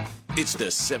It's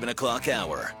the 7 o'clock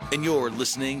hour, and you're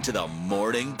listening to the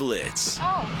Morning Blitz.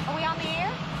 Oh, are we on the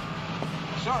air?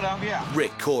 Sort of, yeah.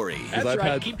 Rick Couri. That's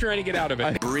right. Keep trying to get out of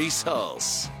it. Bryce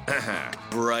Hulse.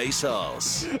 Bryce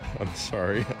Hulse. I'm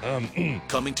sorry.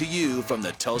 Coming to you from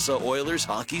the Tulsa Oilers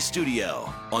hockey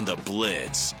studio on the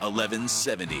Blitz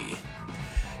 1170.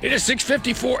 It is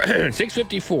 6:54.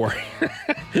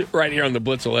 6:54. Right here on the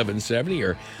Blitz 1170,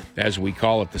 or as we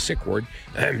call it, the sick word.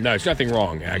 No, there's nothing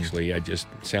wrong, actually. I just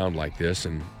sound like this,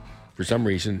 and for some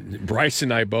reason, Bryce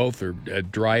and I both are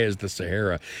dry as the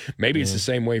Sahara. Maybe it's the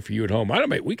same way for you at home. I don't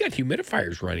know. We got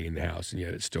humidifiers running in the house, and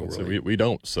yet it's still really we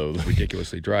don't. So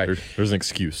ridiculously dry. There's an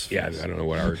excuse. Yeah, I don't know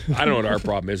what our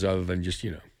problem is, other than just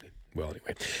Well,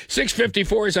 anyway,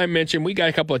 6:54, as I mentioned, we got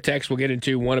a couple of texts we'll get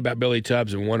into, one about Billy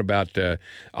Tubbs and one about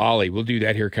Ollie. We'll do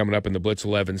that here coming up in the Blitz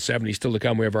 1170. Still to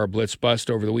come, we have our Blitz Bust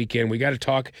over the weekend. We got to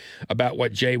talk about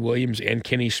what Jay Williams and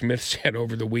Kenny Smith said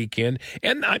over the weekend.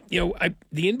 And,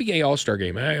 the NBA All-Star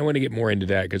Game, I want to get more into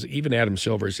that because even Adam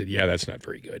Silver said, yeah, that's not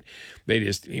very good.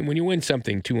 When you win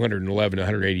something 211 to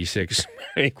 186,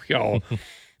 I think we all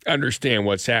understand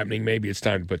what's happening. Maybe it's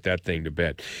time to put that thing to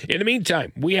bed. In the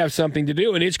meantime, we have something to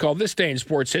do, and it's called This Day in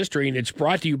Sports History, and it's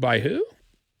brought to you by who?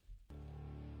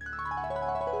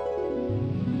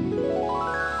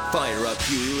 Fire up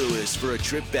Huey Lewis for a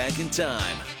trip back in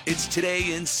time. It's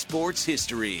Today in Sports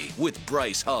History with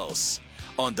Bryce Hulse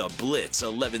on the Blitz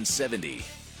 1170.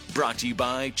 Brought to you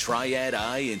by Triad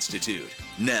Eye Institute.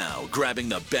 Now, grabbing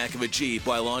the back of a Jeep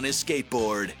while on his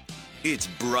skateboard, it's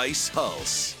Bryce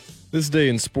Hulse. This day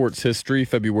in sports history,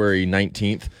 February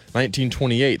 19th,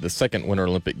 1928, the second Winter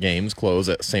Olympic Games close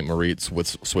at St. Moritz,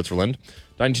 Switzerland.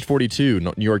 1942,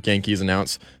 New York Yankees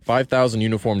announce 5,000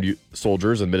 uniformed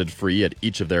soldiers admitted free at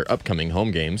each of their upcoming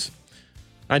home games.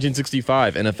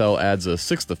 1965, NFL adds a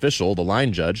sixth official, the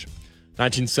line judge.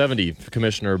 1970,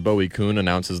 Commissioner Bowie Kuhn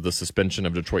announces the suspension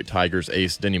of Detroit Tigers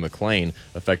ace Denny McLain,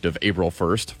 effective April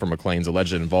 1st, for McLain's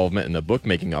alleged involvement in a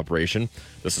bookmaking operation.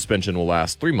 The suspension will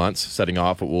last 3 months, setting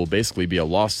off what will basically be a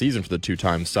lost season for the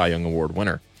two-time Cy Young Award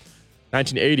winner.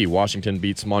 1980, Washington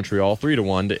beats Montreal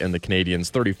 3-1 to end the Canadiens'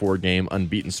 34-game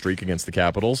unbeaten streak against the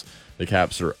Capitals. The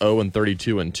Caps are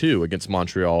 0-32-2 against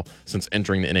Montreal since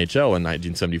entering the NHL in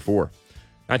 1974.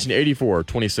 1984,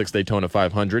 26th Daytona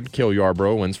 500, Cale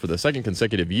Yarborough wins for the second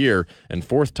consecutive year and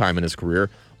fourth time in his career,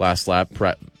 last lap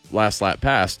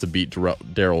pass to beat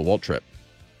Darrell Waltrip.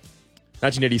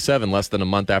 1987, less than a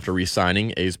month after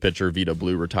re-signing, A's pitcher Vita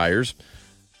Blue retires.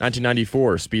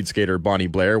 1994, speed skater Bonnie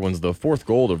Blair wins the fourth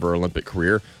gold of her Olympic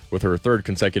career with her third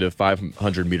consecutive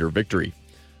 500-meter victory.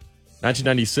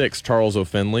 1996, Charles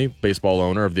O'Finley, baseball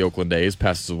owner of the Oakland A's,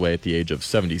 passes away at the age of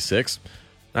 76.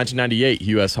 1998,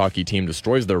 U.S. hockey team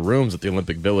destroys their rooms at the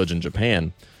Olympic Village in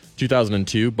Japan.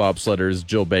 2002, bobsledders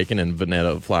Jill Bacon and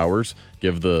Vanetta Flowers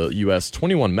give the U.S.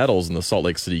 21 medals in the Salt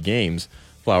Lake City Games.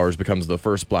 Flowers becomes the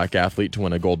first black athlete to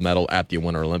win a gold medal at the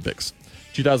Winter Olympics.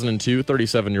 2002,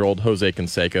 37-year-old Jose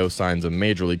Canseco signs a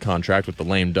major league contract with the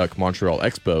lame duck Montreal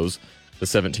Expos. The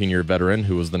 17-year veteran,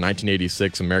 who was the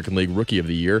 1986 American League Rookie of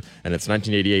the Year and its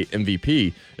 1988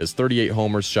 MVP, is 38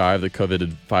 homers shy of the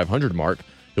coveted 500 mark.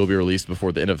 He'll be released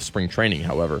before the end of spring training,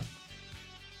 however.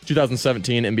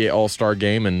 2017 NBA All-Star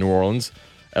Game in New Orleans.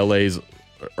 It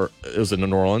was in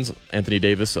New Orleans. Anthony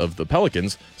Davis of the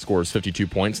Pelicans scores 52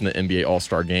 points in the NBA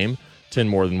All-Star Game, 10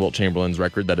 more than Wilt Chamberlain's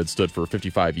record that had stood for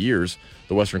 55 years.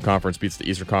 The Western Conference beats the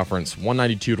Eastern Conference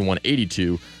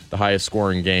 192-182, the highest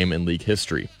scoring game in league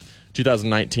history.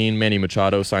 2019, Manny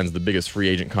Machado signs the biggest free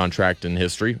agent contract in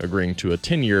history, agreeing to a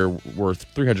 10-year worth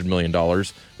 $300 million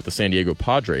with the San Diego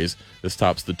Padres. This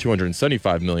tops the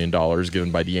 $275 million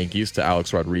given by the Yankees to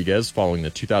Alex Rodriguez following the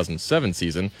 2007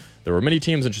 season. There were many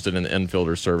teams interested in the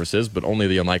infielder services, but only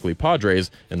the unlikely Padres,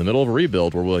 in the middle of a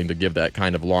rebuild, were willing to give that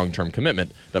kind of long-term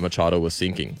commitment that Machado was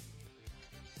seeking.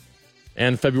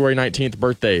 And February 19th,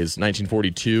 birthdays.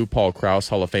 1942, Paul Krause,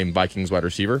 Hall of Fame Vikings wide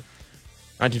receiver.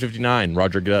 1959,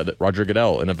 Roger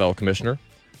Goodell, NFL commissioner.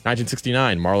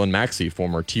 1969, Marlon Maxey,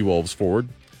 former T-Wolves forward.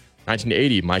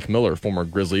 1980, Mike Miller, former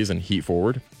Grizzlies and Heat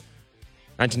forward.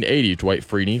 1980, Dwight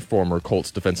Freeney, former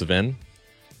Colts defensive end.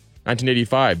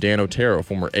 1985, Dan Otero,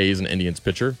 former A's and Indians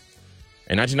pitcher.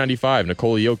 And 1995,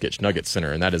 Nikola Jokic, Nuggets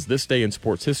center. And that is This Day in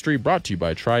Sports History, brought to you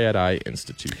by Triad Eye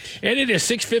Institute. And it is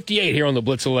 6:58 here on the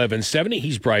Blitz 1170.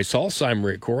 He's Bryce Hulse. I'm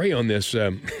Rick Couri on this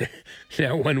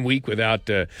now 1 week without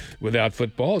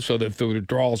football. So if the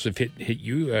withdrawals have hit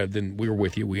you, then we're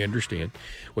with you. We understand.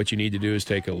 What you need to do is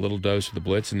take a little dose of the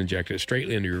Blitz and inject it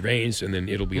straightly into your veins, and then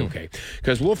it'll be okay.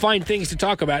 Because we'll find things to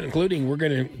talk about, including we're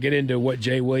going to get into what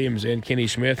Jay Williams and Kenny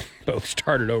Smith both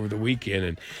started over the weekend,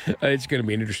 and it's going to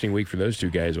be an interesting week for those two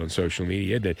guys on social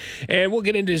media. And we'll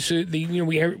get into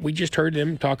we just heard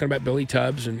them talking about Billy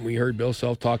Tubbs, and we heard Bill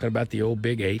Self talking about the old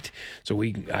Big Eight. So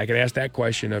I can ask that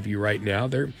question of you right now.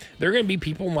 There are going to be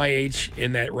people my age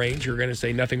in that range who are going to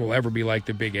say nothing will ever be like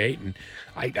the Big Eight, and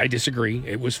I disagree.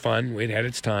 It was fun. It had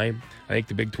its time. I think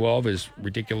the Big 12 is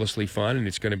ridiculously fun, and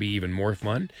it's going to be even more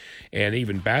fun. And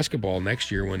even basketball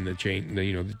next year, when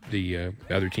the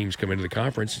other teams come into the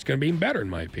conference, it's going to be even better, in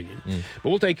my opinion. But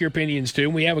we'll take your opinions too.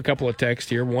 We have a couple of texts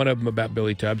here. One of them about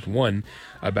Billy Tubbs. One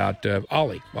about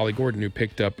Ollie Gordon, who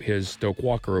picked up his Stoke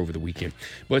Walker over the weekend.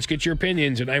 But let's get your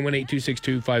opinions at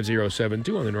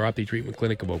 918-262-5072 on the Neuropathy Treatment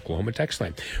Clinic of Oklahoma text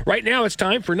line. Right now, it's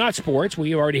time for not sports.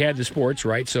 We already had the sports,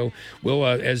 right? So we'll,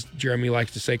 as Jeremy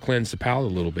likes to say, cleanse the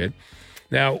palate a little bit.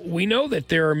 Now, we know that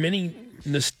there are many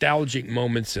nostalgic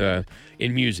moments in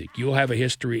music. You'll have a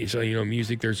history. So,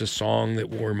 music, there's a song that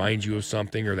will remind you of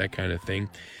something or that kind of thing.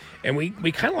 And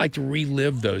we kind of like to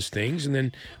relive those things. And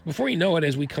then before you know it,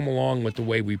 as we come along with the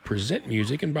way we present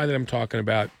music, and by that I'm talking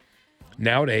about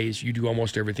nowadays, you do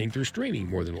almost everything through streaming,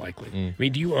 more than likely. I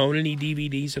mean, do you own any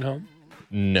DVDs at home?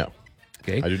 No.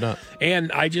 Okay. I do not.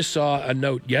 And I just saw a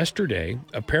note yesterday.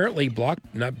 Apparently,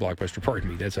 not Blockbuster, pardon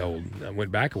me, that's how old. I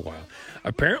went back a while.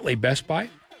 Apparently, Best Buy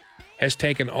has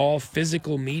taken all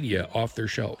physical media off their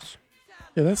shelves.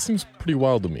 Yeah, that seems pretty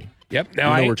wild to me. Yep.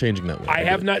 Now we're changing that. I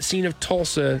have not seen if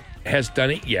Tulsa has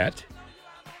done it yet,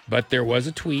 but there was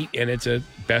a tweet, and it's a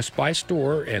Best Buy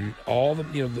store, and all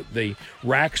the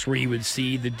racks where you would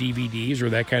see the DVDs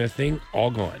or that kind of thing, all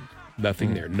gone.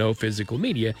 Nothing there. No physical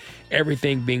media.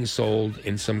 Everything being sold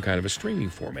in some kind of a streaming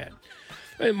format.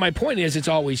 And my point is, it's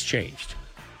always changed.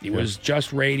 It was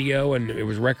just radio, and it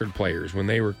was record players when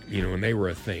they were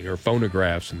a thing, or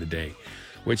phonographs in the day,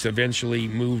 which eventually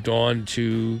moved on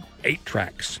to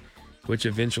 8-tracks, which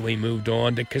eventually moved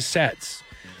on to cassettes.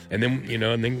 And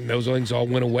then, those things all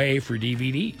went away for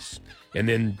DVDs. And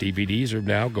then DVDs are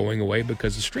now going away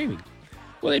because of streaming.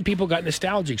 Well, then people got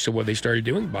nostalgic, so what they started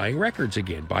doing, buying records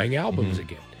again, buying albums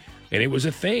again. And it was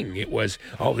a thing. It was,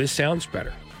 this sounds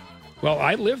better. Well,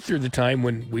 I lived through the time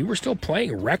when we were still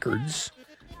playing records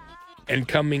and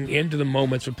coming into the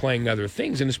moments of playing other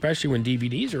things, and especially when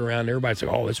DVDs are around, everybody's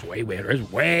like, it's way better.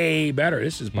 It's way better.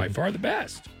 This is by far the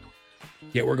best.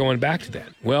 Yet we're going back to that.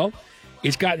 Well,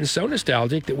 it's gotten so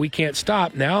nostalgic that we can't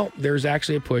stop. Now there's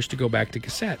actually a push to go back to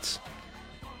cassettes.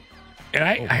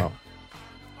 And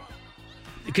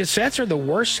cassettes are the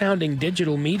worst sounding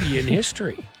digital media in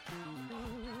history.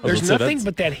 There's nothing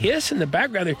but that hiss in the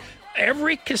background.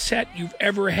 Every cassette you've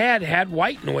ever had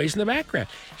white noise in the background.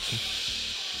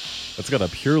 That's got to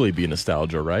purely be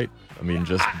nostalgia, right? I mean,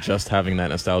 just having that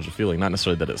nostalgia feeling, not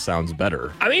necessarily that it sounds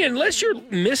better. I mean, unless you're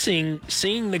missing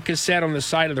seeing the cassette on the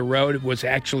side of the road, it was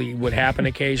actually what happened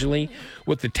occasionally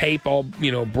with the tape all,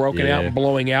 broken out and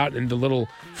blowing out and the little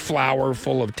flower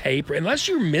full of tape. Unless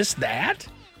you miss that,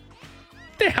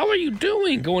 what the hell are you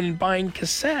doing going and buying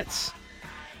cassettes?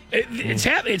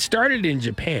 It started in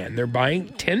Japan. They're buying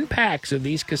 10 packs of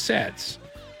these cassettes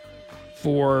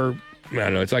for, I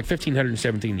don't know, it's like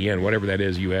 1,517 yen, whatever that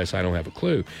is, U.S., I don't have a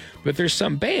clue. But there's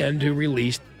some band who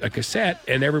released a cassette,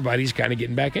 and everybody's kind of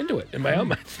getting back into it. And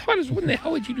my thought is, what the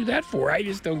hell would you do that for? I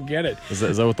just don't get it. Is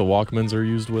that what the Walkmans are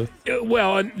used with?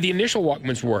 Well, the initial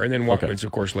Walkmans were, and then Walkmans,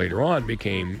 of course, later on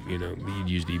became, you'd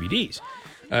use DVDs.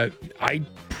 I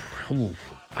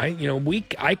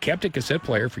kept a cassette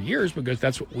player for years because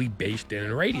that's what we based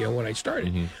in radio when I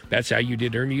started. That's how you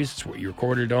did interviews. It's what you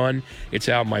recorded on. It's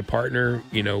how my partner,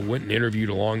 went and did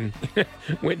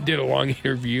a long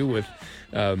interview with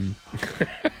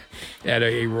at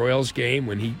a Royals game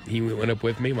when he went up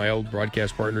with me, my old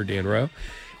broadcast partner Dan Rowe,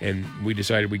 and we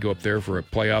decided we'd go up there for a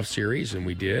playoff series, and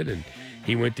we did. And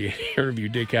he went to interview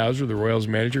Dick Hauser, the Royals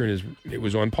manager, and it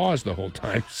was on pause the whole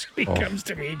time. So he comes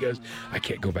to me, he goes, I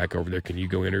can't go back over there. Can you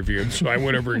go interview him? So I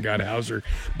went over and got Hauser.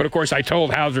 But, of course, I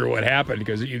told Hauser what happened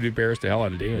because you'd embarrassed the hell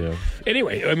out of Dan. Yeah.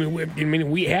 Anyway,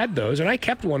 we had those, and I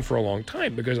kept one for a long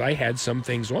time because I had some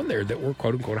things on there that were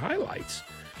quote-unquote highlights.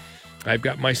 I've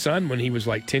got my son, when he was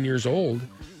like 10 years old,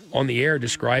 on the air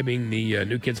describing the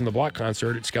New Kids on the Block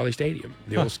concert at Skelly Stadium,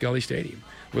 the old Skelly Stadium,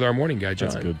 with our morning guy, John.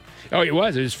 That's good. Oh, it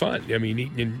was fun. I mean,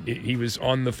 he was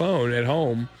on the phone at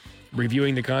home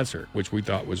reviewing the concert, which we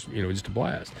thought was, just a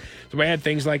blast. So I had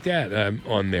things like that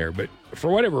on there. But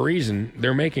for whatever reason,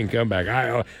 they're making a comeback.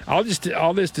 All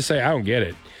this to say, I don't get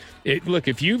it. Look,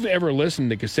 if you've ever listened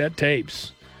to cassette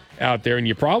tapes out there, and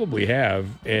you probably have,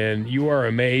 and you are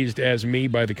amazed as me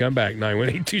by the comeback,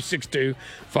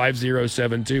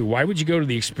 918-262-5072. Why would you go to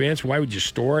the expense? Why would you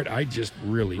store it? I just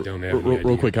really don't have any idea.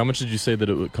 Real quick, how much did you say that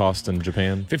it would cost in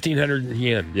Japan? 1,500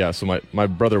 yen. Yeah, so my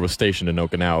brother was stationed in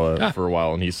Okinawa for a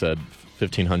while, and he said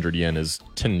 1,500 yen is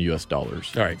 $10 US. All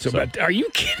right, so but are you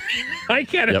kidding me? I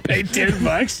gotta pay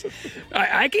 $10.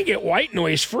 I can get white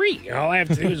noise free. All I have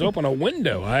to do is open a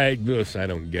window. I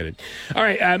don't get it. All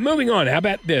right, moving on. How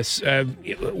about this?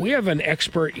 We have an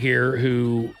expert here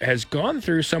who has gone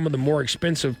through some of the more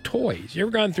expensive toys. You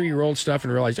ever gone through your old stuff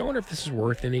and realized, I wonder if this is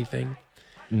worth anything?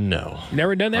 No.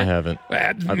 Never done that? I haven't.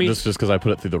 Just because I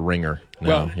put it through the ringer. Now,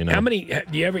 well, how many?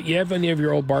 Do you have any of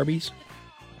your old Barbies?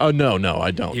 Oh, no,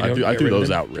 I don't. I threw those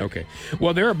out. Rick. Okay.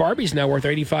 Well, there are Barbies now worth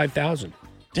 $85,000.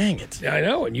 Dang it. I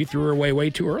know, and you threw her away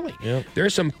way too early. Yep. There are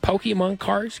some Pokemon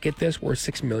cards, get this, worth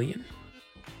 $6 million.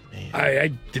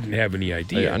 I didn't have any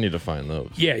idea. I need to find those.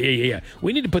 Yeah.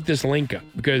 We need to put this link up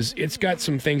because it's got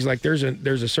some things like there's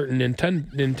a certain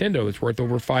Nintendo that's worth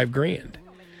over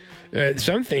 $5,000.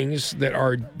 Some things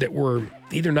that were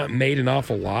either not made an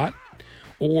awful lot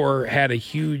or had a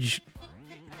huge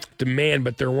demand,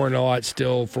 but there weren't a lot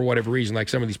still for whatever reason. Like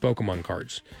some of these Pokemon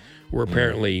cards were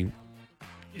apparently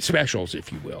specials,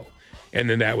 if you will. And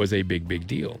then that was a big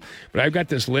deal. But I've got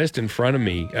this list in front of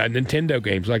me. Nintendo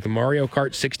games like the Mario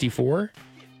Kart 64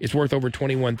 is worth over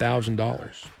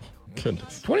 $21,000.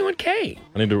 Goodness. $21K.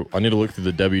 I need to look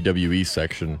through the WWE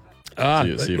section.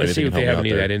 Let's see if they have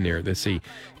any of that in there. Let's see.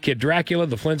 Kid Dracula,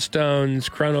 the Flintstones,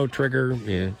 Chrono Trigger,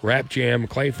 Rap Jam,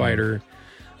 Clay Fighter,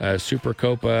 Super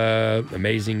Copa,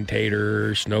 Amazing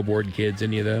Tater, Snowboard Kids,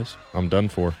 any of those? I'm done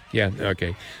for. Yeah,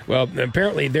 okay. Well,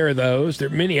 apparently there are those. There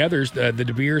are many others. The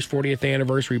De Beers 40th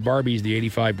Anniversary Barbies, the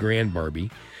 85 grand Barbie.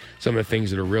 Some of the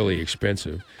things that are really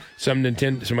expensive. Some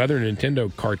other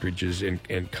Nintendo cartridges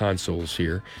and consoles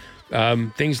here.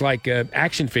 Things like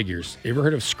action figures. You ever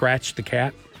heard of Scratch the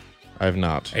Cat? I have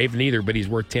not. I haven't either, but he's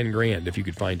worth 10 grand if you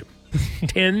could find him.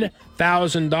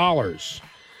 $10,000.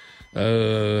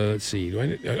 Let's see.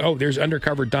 There's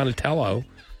Undercover Donatello.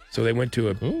 So they went to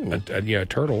a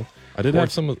turtle. I did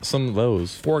have some of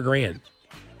those. $4 grand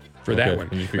for that one.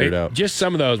 You figured it out. Just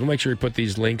some of those. We'll make sure we put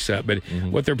these links up. But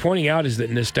what they're pointing out is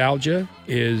that nostalgia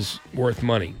is worth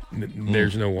money.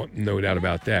 There's no doubt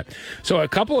about that. So a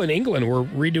couple in England were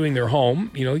redoing their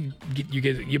home.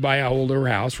 You buy an older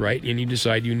house, right? And you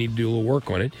decide you need to do a little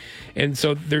work on it. And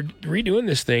so they're redoing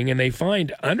this thing, and they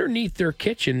find underneath their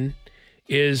kitchen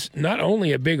is not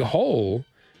only a big hole,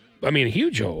 a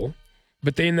huge hole,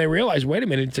 but then they realize, wait a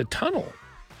minute, it's a tunnel.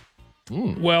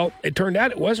 Well, it turned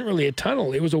out it wasn't really a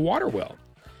tunnel. It was a water well.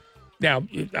 Now,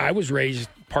 I was raised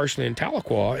partially in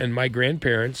Tahlequah, and my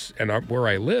grandparents, and where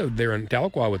I lived there in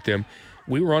Tahlequah with them,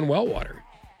 we were on well water.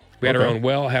 We had our own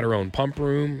well, had our own pump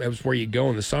room. That was where you'd go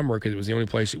in the summer because it was the only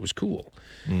place it was cool.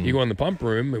 You go in the pump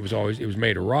room, it was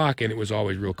made of rock, and it was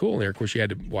always real cool in there. Of course, you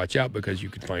had to watch out because you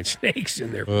could find snakes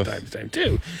in there from time to time,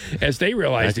 too, as they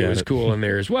realized it was cool in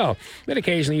there as well. But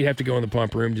occasionally, you'd have to go in the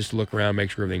pump room just to look around,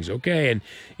 make sure everything's okay. And,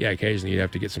 occasionally, you'd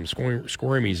have to get some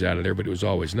squirmies out of there, but it was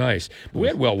always nice. But we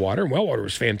had well water, and well water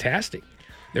was fantastic.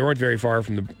 They weren't very far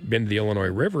from the bend of the Illinois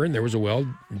River, and there was a well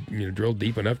drilled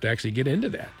deep enough to actually get into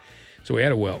that. So we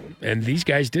had a well. And these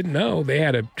guys didn't know they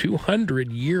had a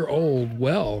 200-year-old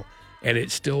well, and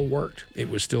it still worked. It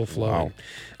was still flowing.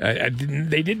 Wow.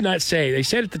 They did not say. They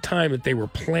said at the time that they were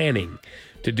planning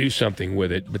to do something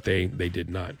with it, but they did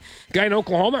not. Guy in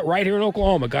Oklahoma, right here in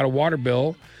Oklahoma, got a water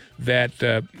bill that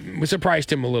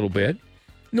surprised him a little bit.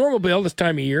 Normal bill this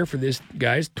time of year for this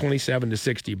guy's $27 to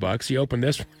 $60. He opened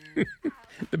this one.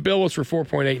 The bill was for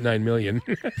 $4.89 million.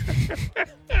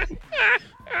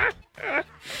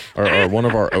 Are one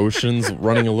of our oceans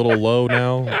running a little low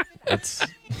now?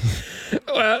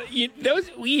 Well,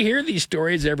 we hear these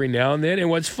stories every now and then, and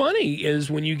what's funny is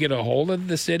when you get a hold of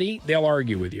the city, they'll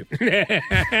argue with you. They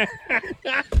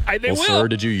will. Sir,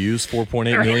 did you use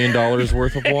 $4.8 million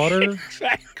worth of water?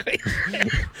 Exactly.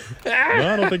 No,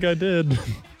 I don't think I did.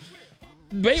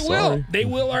 They will. They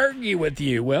will argue with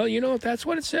you. Well, if that's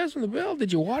what it says in the bill.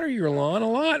 Did you water your lawn a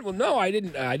lot? Well, no, I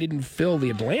didn't. I didn't fill the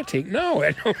Atlantic. No,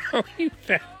 I don't know you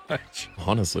that much.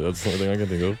 Honestly, that's the only thing I can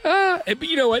think of. But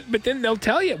you know what? But then they'll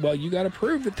tell you, well, you got to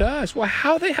prove it to us. Well,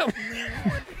 how the hell?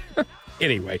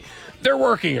 Anyway, they're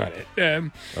working on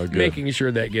it, making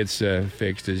sure that gets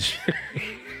fixed.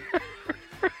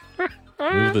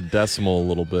 move the decimal a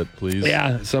little bit, please?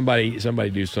 Yeah, somebody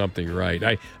do something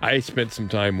right. I spent some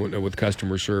time with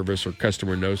customer service or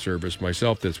customer no service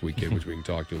myself this weekend, which we can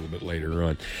talk to a little bit later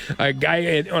on. A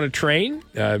guy on a train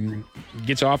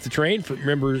gets off the train.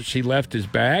 Remembers he left his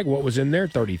bag. What was in there?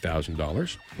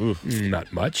 $30,000.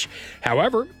 Not much.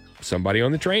 However, somebody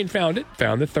on the train found the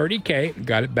 $30K,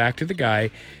 got it back to the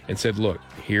guy, and said, "Look,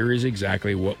 here is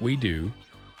exactly what we do.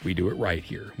 We do it right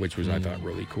here," which was, I thought,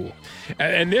 really cool.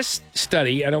 And this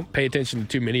study, I don't pay attention to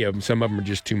too many of them. Some of them are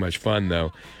just too much fun,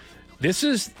 though. This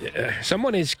is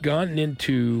someone has gone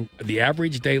into the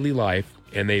average daily life,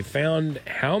 and they found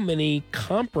how many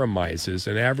compromises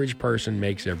an average person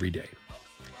makes every day.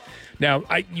 Now,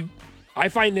 I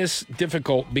find this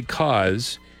difficult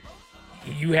because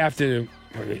you have to.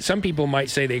 Some people might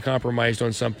say they compromised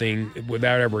on something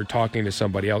without ever talking to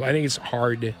somebody else. I think it's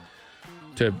hard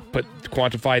to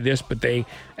quantify this, but they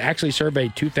actually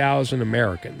surveyed 2,000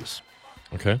 Americans.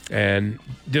 Okay. And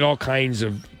did all kinds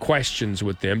of questions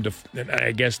with them. And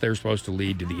I guess they're supposed to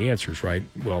lead to the answers, right?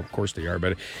 Well, of course they are.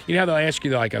 But you know how they'll ask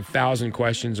you like 1,000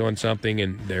 questions on something,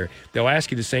 and they'll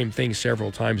ask you the same thing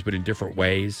several times, but in different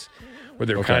ways, where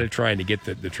they're kind of trying to get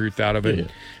the truth out of it. Yeah.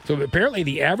 So apparently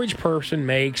the average person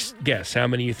makes, guess, how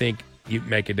many you think you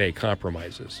make a day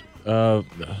compromises?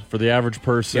 For the average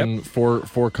person,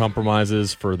 four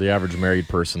compromises. For the average married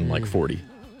person, like 40.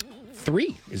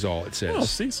 3 is all it says. Oh,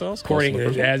 see, so according to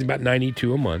it has about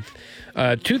 92 a month.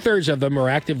 2/3 of them are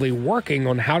actively working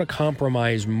on how to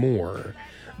compromise more,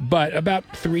 but about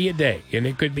 3 a day. And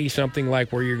it could be something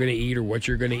like where you're going to eat or what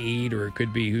you're going to eat, or it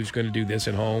could be who's going to do this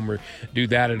at home or do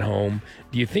that at home.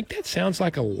 Do you think that sounds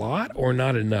like a lot or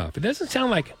not enough? It doesn't sound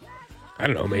like, I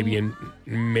don't know,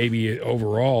 maybe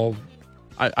overall.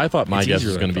 I thought my guess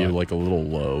was going to be like a little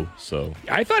low. So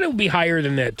I thought it would be higher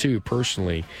than that too,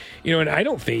 personally. You know, and I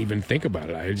don't even think about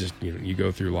it. I just, you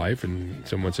go through life and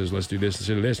someone says, "Let's do this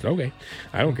instead of this." Okay,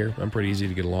 I don't care. I'm pretty easy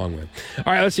to get along with.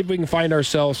 All right, let's see if we can find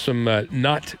ourselves some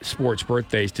not sports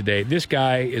birthdays today. This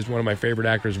guy is one of my favorite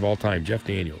actors of all time. Jeff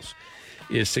Daniels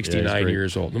is 69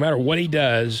 years old. No matter what he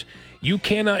does, you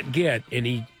cannot get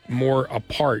any more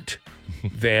apart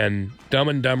than Dumb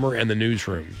and Dumber and The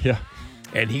Newsroom. Yeah.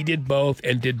 And he did both,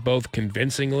 and did both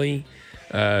convincingly.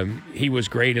 He was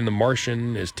great in The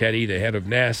Martian as Teddy, the head of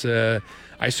NASA.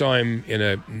 I saw him in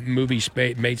a movie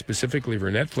made specifically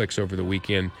for Netflix over the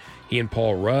weekend. He and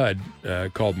Paul Rudd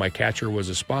called My Catcher Was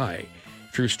a Spy.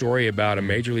 True story about a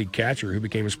major league catcher who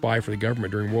became a spy for the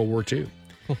government during World War II.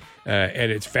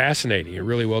 And it's fascinating.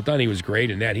 Really well done. He was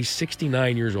great in that. He's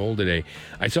 69 years old today.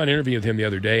 I saw an interview with him the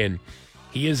other day, and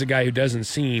he is a guy who doesn't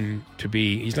seem to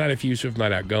be, he's not effusive,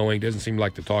 not outgoing, doesn't seem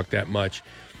like to talk that much.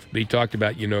 But he talked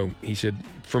about, he said,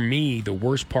 for me, the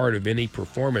worst part of any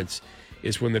performance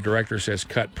is when the director says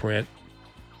cut print,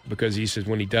 because he says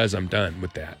when he does, I'm done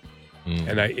with that.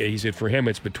 And he said for him,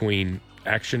 it's between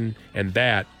action and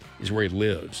that is where he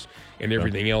lives. And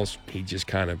everything else, he just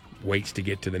kind of waits to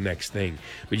get to the next thing.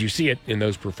 But you see it in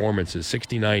those performances.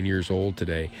 69 years old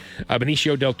today.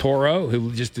 Benicio del Toro,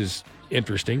 who just is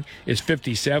interesting, is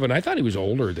 57. I thought he was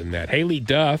older than that. Haley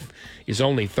Duff is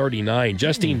only 39.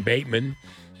 Justine Bateman,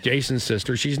 Jason's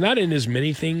sister, she's not in as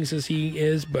many things as he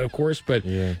is, but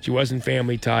she was in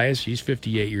Family Ties. She's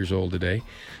 58 years old today.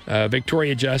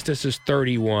 Victoria Justice is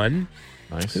 31.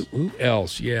 Nice. Who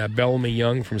else? Yeah, Bellamy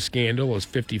Young from Scandal is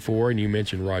 54, and you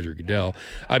mentioned Roger Goodell.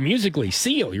 Musically,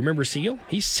 Seal. You remember Seal?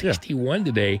 He's 61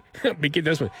 today. Get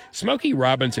this one. Smokey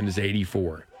Robinson is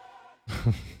 84.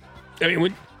 I mean,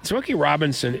 when Smokey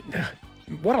Robinson,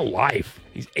 what a life.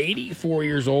 He's 84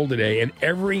 years old today, and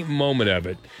every moment of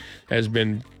it has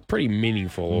been pretty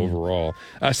meaningful overall.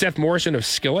 Seth Morrison of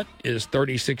Skillet is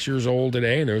 36 years old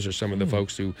today, and those are some of the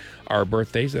folks who are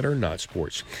birthdays that are not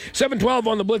sports. 7:12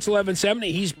 on the Blitz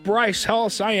 1170. He's Bryce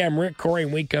Hulse. I am Rick Couri,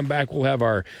 and we come back, we'll have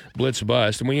our Blitz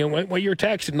Bust. And your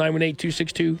text at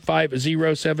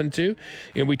 918-262-5072.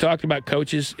 And we talked about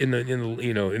coaches in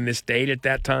this state at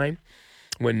that time,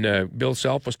 when Bill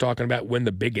Self was talking about when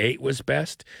the Big 8 was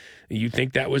best. You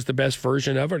think that was the best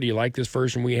version of it, or do you like this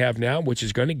version we have now, which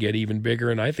is going to get even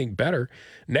bigger and I think better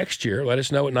next year? Let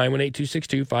us know at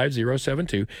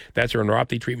 918-262-5072. That's our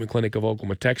Neuropathy Treatment Clinic of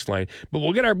Oklahoma text line. But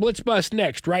we'll get our Blitz Bust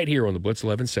next, right here on the Blitz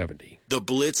 1170. The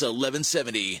Blitz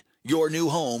 1170, your new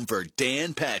home for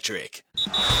Dan Patrick.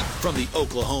 From the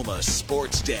Oklahoma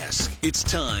Sports Desk, it's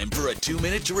time for a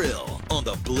 2-minute drill on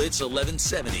the Blitz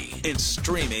 1170 and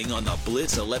streaming on the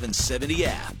Blitz 1170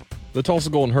 app. The Tulsa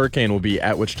Golden Hurricane will be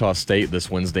at Wichita State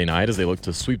this Wednesday night as they look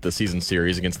to sweep the season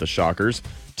series against the Shockers.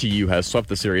 TU has swept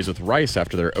the series with Rice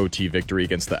after their OT victory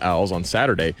against the Owls on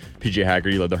Saturday. PJ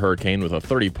Haggerty led the Hurricane with a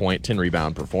 30-point,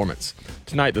 10-rebound performance.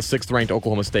 Tonight, the 6th-ranked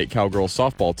Oklahoma State Cowgirls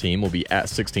softball team will be at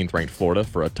 16th-ranked Florida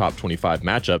for a top 25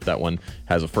 matchup. That one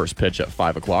has a first pitch at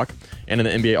 5 o'clock. And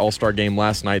in the NBA All-Star game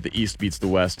last night, the East beats the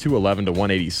West 211 to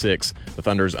 186. The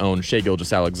Thunder's own Shai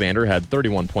Gilgeous-Alexander had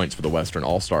 31 points for the Western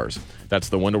All-Stars. That's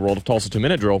the Window World of Tulsa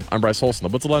 2-Minute Drill. I'm Bryce Holson, the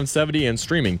Blitz 1170, and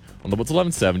streaming on the Blitz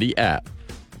 1170 app.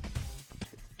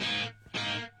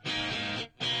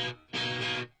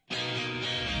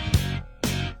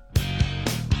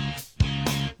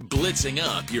 Blitzing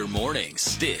up your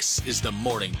mornings. This is the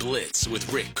Morning Blitz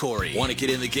with Rick Couri. Want to get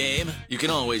in the game? You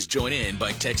can always join in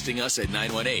by texting us at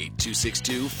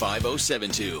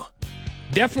 918-262-5072.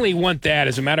 Definitely want that.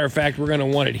 As a matter of fact, we're going to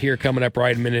want it here coming up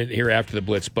right in a minute here after the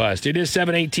Blitz Bust. It is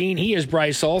 7:18. He is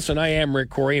Bryce Hulse, and I am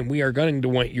Rick Couri, and we are going to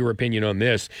want your opinion on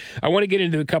this. I want to get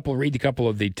into read a couple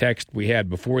of the text we had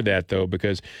before that, though,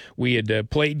 because we had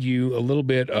played you a little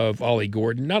bit of Ollie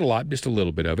Gordon. Not a lot, just a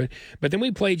little bit of it. But then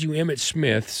we played you Emmitt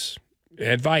Smith's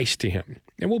advice to him.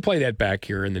 And we'll play that back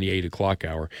here in the 8 o'clock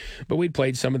hour. But we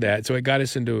played some of that, so it got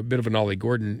us into a bit of an Ollie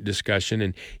Gordon discussion.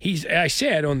 And I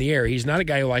said on the air, he's not a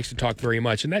guy who likes to talk very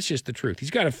much, and that's just the truth.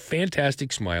 He's got a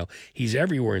fantastic smile. He's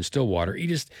everywhere in Stillwater.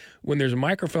 When there's a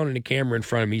microphone and a camera in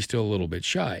front of him, he's still a little bit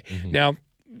shy. Mm-hmm. Now,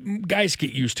 guys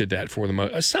get used to that for the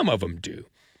most. Some of them do.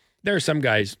 There are some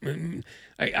guys.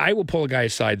 I will pull a guy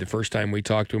aside the first time we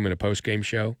talk to him in a post-game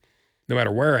show. No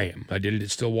matter where I am. I did it at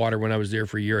Stillwater when I was there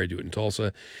for a year. I do it in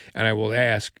Tulsa. And I will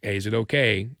ask, hey, is it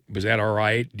okay? Was that all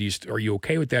right? Are you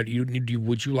okay with that?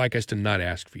 Would you like us to not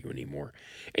ask for you anymore?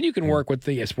 And you can work with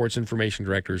the sports information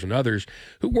directors and others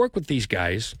who work with these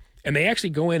guys, and they actually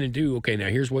go in and do, okay, now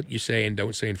here's what you say and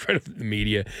don't say in front of the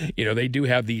media. They do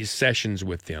have these sessions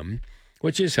with them,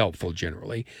 which is helpful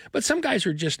generally. But some guys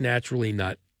are just naturally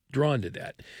not drawn to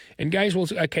that. And guys will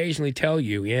occasionally tell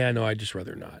you, yeah, no, I'd just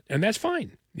rather not. And that's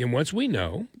fine. And once we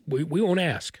know, we won't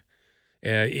ask.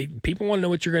 People want to know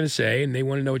what you're going to say, and they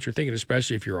want to know what you're thinking,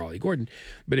 especially if you're Ollie Gordon.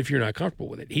 But if you're not comfortable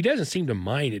with it, he doesn't seem to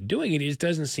mind it doing it. He just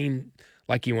doesn't seem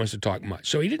like he wants to talk much.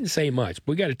 So he didn't say much.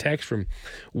 But we got a text from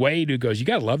Wade who goes, you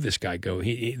got to love this guy.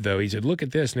 He said, look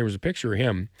at this. And there was a picture of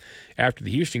him after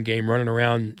the Houston game running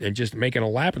around and just making a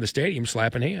lap of the stadium,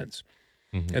 slapping hands.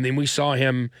 Mm-hmm. And then we saw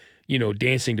him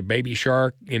dancing to Baby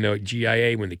Shark, at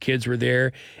GIA when the kids were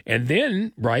there. And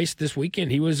then, Bryce, this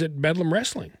weekend, he was at Bedlam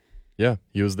Wrestling. Yeah,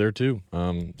 he was there too.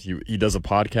 He does a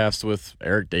podcast with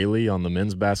Eric Daly on the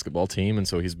men's basketball team, and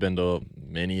so he's been to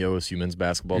many OSU men's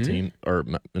basketball team or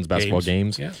men's basketball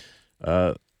games. Yeah.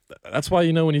 That's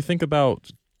why, when you think about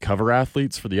cover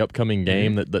athletes for the upcoming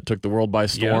game that took the world by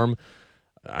storm,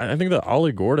 I think that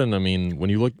Ollie Gordon, when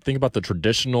you think about the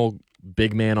traditional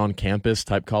big man on campus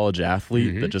type college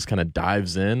athlete that just kind of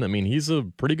dives in. He's a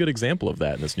pretty good example of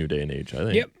that in this new day and age, I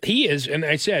think. Yep, he is. And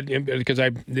I said, because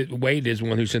Wade is the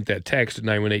one who sent that text at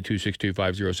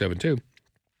 918-262-5072.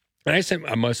 And I sent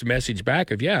a message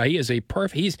back of, he is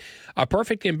he's a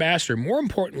perfect ambassador. More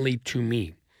importantly to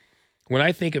me, when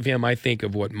I think of him, I think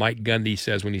of what Mike Gundy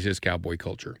says when he says cowboy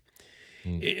culture.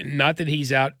 Not that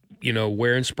he's out,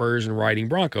 wearing spurs and riding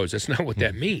Broncos. That's not what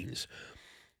that means.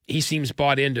 He seems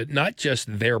bought into not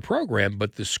just their program,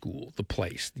 but the school, the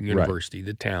place, the university,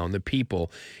 the town, the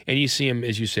people. And you see him,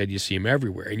 as you said, you see him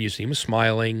everywhere. And you see him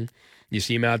smiling. You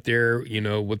see him out there,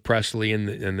 with Presley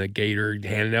and the Gator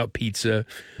handing out pizza.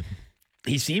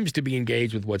 He seems to be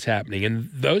engaged with what's happening. And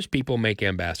those people make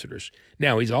ambassadors.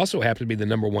 Now, he's also happened to be the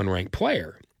number one ranked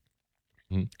player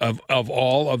of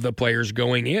all of the players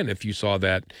going in. If you saw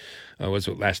that, was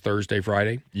it last Thursday,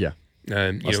 Friday? Yeah.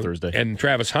 Last Thursday. And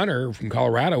Travis Hunter from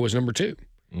Colorado was number 2.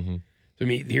 Mm-hmm. So,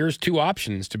 here's two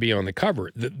options to be on the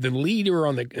cover. The leader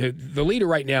on the leader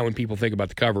right now when people think about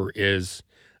the cover is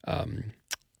Prime.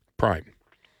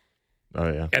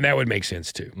 Oh yeah, and that would make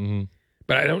sense too. Mm-hmm.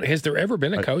 But has there ever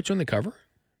been a coach on the cover?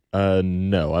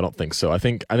 No, I don't think so. I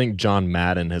think John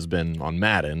Madden has been on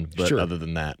Madden, but other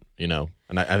than that,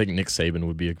 and I think Nick Saban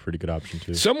would be a pretty good option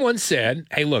too. Someone said,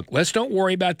 "Hey, look, let's don't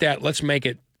worry about that. Let's make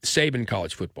it Saban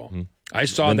college football." Mm-hmm. I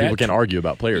saw then that. People can argue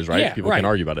about players, right? Yeah, people can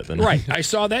argue about it then. Right. I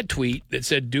saw that tweet that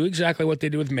said, do exactly what they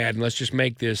do with Madden. Let's just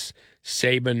make this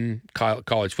Saban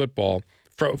college football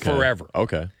forever.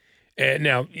 Okay. And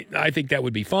now, I think that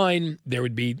would be fine. There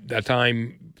would be a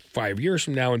time 5 years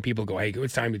from now when people go, hey,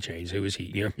 it's time to change. Who is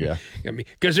he? Yeah.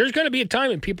 Because there's going to be a time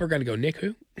when people are going to go, Nick,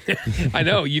 who? I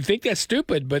know. You think that's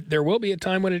stupid, but there will be a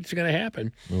time when it's going to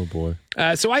happen. Oh, boy.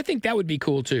 So I think that would be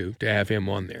cool, too, to have him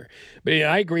on there. But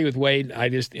I agree with Wade.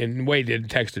 And Wade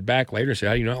texted back later and said,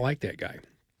 how do you not like that guy?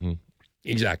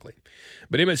 Exactly.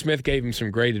 But Emmitt Smith gave him some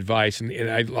great advice, and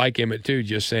I like Emmitt too,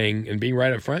 just saying and being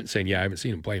right up front, saying, yeah, I haven't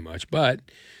seen him play much, but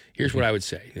here's what I would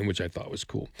say, and which I thought was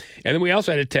cool. And then we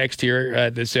also had a text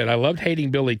here that said, I loved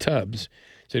hating Billy Tubbs.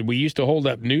 Said, we used to hold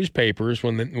up newspapers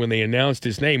when they announced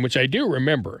his name, which I do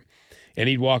remember. And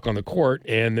he'd walk on the court,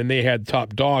 and then they had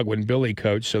Top Dog when Billy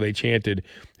coached, so they chanted,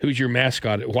 who's your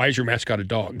mascot? Why is your mascot a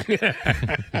dog?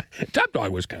 Top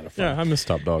Dog was kind of fun. Yeah, I miss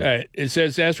Top Dog. It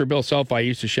says, as for Bill Self, I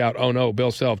used to shout, oh, no,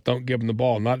 Bill Self, don't give him the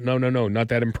ball. No, not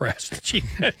that impressed. She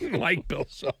didn't like Bill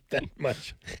Self that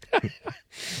much.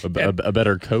 a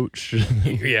better coach.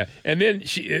 Yeah. And then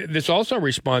this also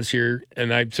response here,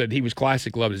 and I said he was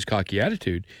classic, loved his cocky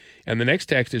attitude. And the next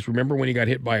text is, remember when he got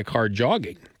hit by a car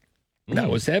jogging? That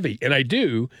was heavy. And I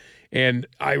do. And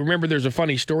I remember there's a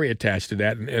funny story attached to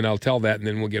that, and I'll tell that, and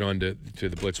then we'll get on to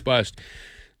the Blitz Bust.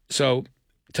 So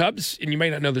Tubbs, and you may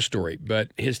not know the story,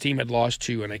 but his team had lost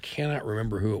to, and I cannot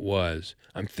remember who it was.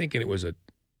 I'm thinking it was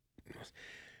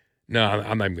no,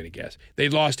 I'm not even going to guess. They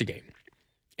lost a game.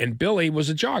 And Billy was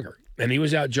a jogger, and he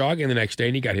was out jogging the next day,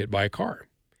 and he got hit by a car.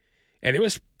 And it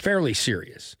was fairly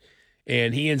serious.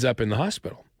 And he ends up in the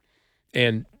hospital.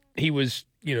 And he was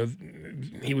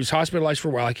hospitalized for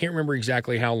a while. I can't remember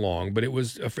exactly how long, but it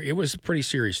was a pretty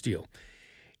serious deal.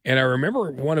 And I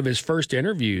remember one of his first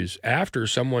interviews after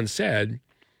someone said,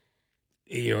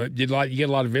 you get a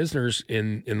lot of visitors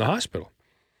in the hospital.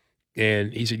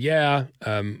 And he said, yeah,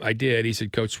 I did. He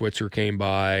said, Coach Switzer came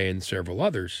by and several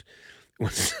others.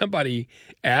 When somebody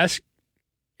asked,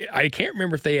 I can't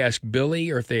remember if they asked Billy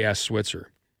or if they asked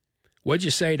Switzer, what'd you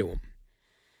say to him?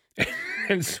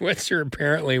 And Switzer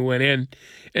apparently went in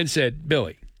and said,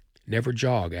 Billy, never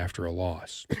jog after a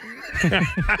loss.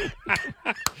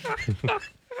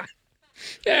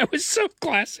 Yeah, it was so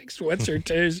classic Switzer,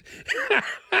 too.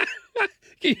 Can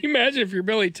you imagine if you're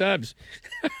Billy Tubbs?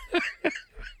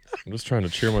 I'm just trying to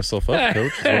cheer myself up,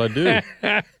 Coach. That's what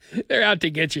I do. They're out to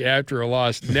get you after a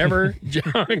loss. Never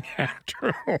jog after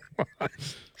a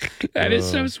loss. That is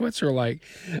so Switzer-like.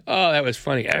 Oh, that was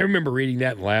funny. I remember reading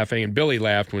that and laughing, and Billy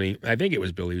laughed I think it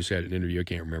was Billy who said it in an interview, I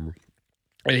can't remember.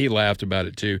 And he laughed about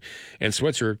it, too. And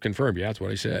Switzer confirmed, yeah, that's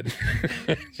what I said.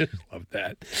 Just love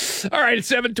that. All right,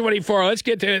 it's 7:24. Let's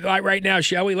get to it right now,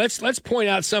 shall we? Let's point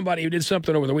out somebody who did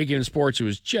something over the weekend in sports who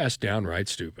was just downright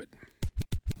stupid.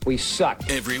 We suck.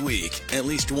 Every week, at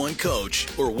least one coach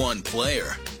or one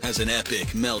player has an epic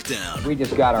meltdown. We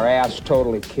just got our ass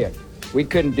totally kicked. We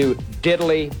couldn't do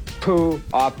diddly poo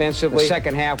offensively. The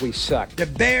second half, we sucked. The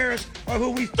Bears are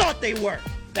who we thought they were.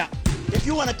 Now, if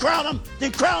you want to crown them,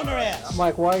 then crown their ass.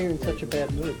 Mike, why are you in such a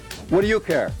bad mood? What do you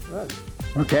care? Good.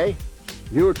 Okay. If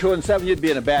you were 2-7, you'd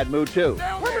be in a bad mood, too.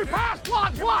 When we pass,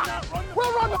 block,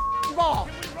 we'll run the ball.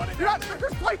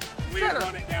 Just play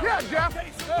center. Yeah, Jeff,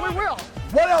 we will.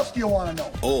 What else do you want to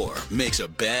know? Or makes a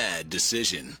bad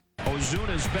decision.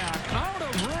 Ozuna's back out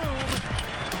of room.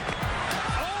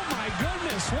 Oh, my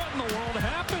goodness. What in the world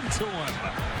happened to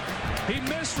him? He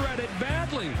misread it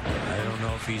badly. I don't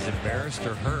know if he's embarrassed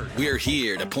or hurt. We're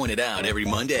here to point it out every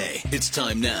Monday. It's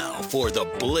time now for the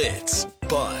Blitz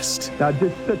Bust. Now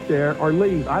just sit there or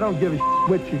leave. I don't give a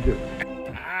what you do.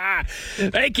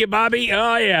 Thank you, Bobby.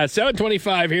 Oh, yeah,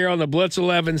 7:25 here on the Blitz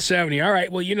 1170. All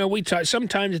right, well, we talk.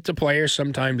 Sometimes it's a player,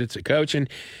 sometimes it's a coach, and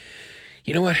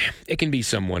you know what? It can be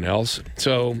someone else.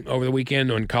 So over the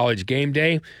weekend on College Game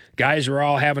Day, guys were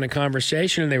all having a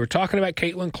conversation, and they were talking about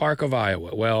Caitlin Clark of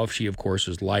Iowa. Well, she, of course,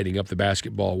 is lighting up the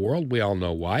basketball world. We all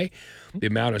know why. The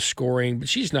amount of scoring, but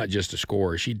she's not just a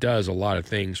scorer. She does a lot of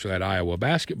things for that Iowa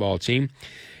basketball team.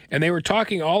 And they were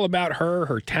talking all about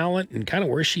her talent, and kind of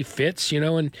where she fits,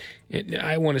 and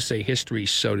I want to say history,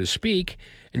 so to speak.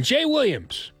 And Jay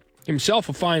Williams, himself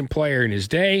a fine player in his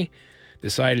day,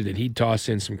 decided that he'd toss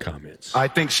in some comments. I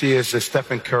think she is the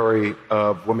Stephen Curry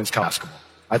of women's basketball.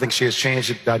 I think she has changed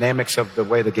the dynamics of the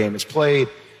way the game is played.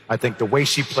 I think the way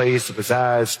she plays, the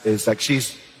pizzazz, is like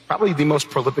she's probably the most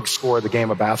prolific scorer the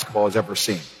game of basketball has ever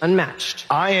seen. Unmatched.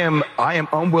 I am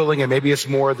unwilling, and maybe it's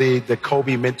more the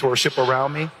Kobe mentorship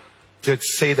around me, to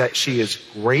say that she is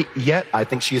great yet. I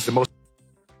think she is the most.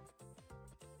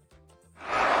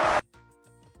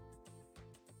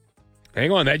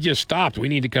 Hang on, that just stopped. We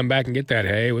need to come back and get that.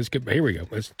 Hey, here we go.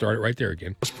 Let's start it right there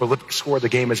again. Most prolific scorer the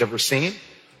game has ever seen.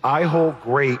 I hold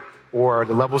great, or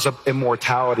the levels of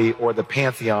immortality, or the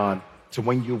pantheon to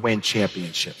when you win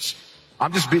championships.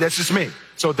 That's just me.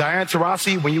 So Diana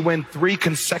Taurasi, when you win 3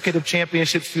 consecutive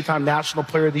championships, 2-time National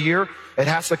Player of the Year, it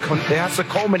has to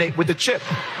culminate with the chip.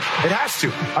 It has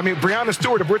to. I mean, Breonna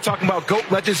Stewart, if we're talking about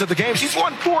GOAT legends of the game, she's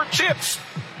won 4 chips.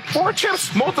 4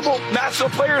 chips, multiple National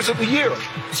Players of the Year.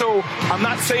 So I'm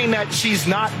not saying that she's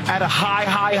not at a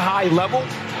high level,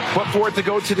 But for it to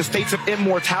go to the states of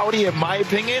immortality, in my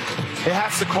opinion, it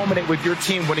has to culminate with your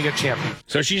team winning a champion.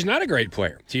 So she's not a great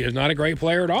player. She is not a great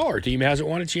player at all. Her team hasn't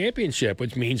won a championship,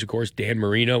 which means, of course, Dan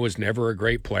Marino was never a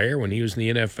great player when he was in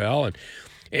the NFL. And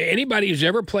anybody who's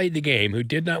ever played the game who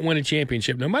did not win a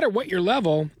championship, no matter what your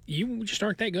level, you just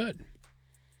aren't that good.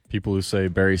 People who say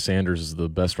Barry Sanders is the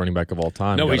best running back of all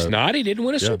time. No, he's not. He didn't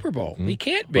win a Super Bowl. He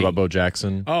can't be. What about Bo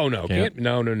Jackson? Oh, no. Can't?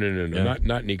 No.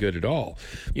 Not any good at all.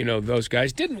 You know, those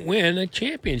guys didn't win a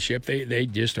championship. They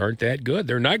just aren't that good.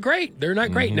 They're not great. They're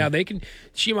not great. Now,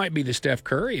 she might be the Steph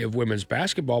Curry of women's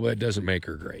basketball, but that doesn't make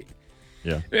her great.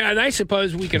 Yeah. And I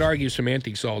suppose we could argue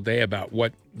semantics all day about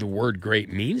what the word great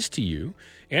means to you.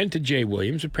 And to Jay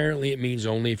Williams, apparently it means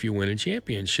only if you win a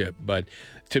championship. But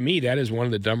to me, that is one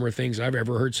of the dumber things I've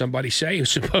ever heard somebody say who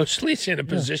supposedly is in a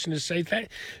position to say that,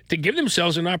 to give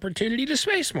themselves an opportunity to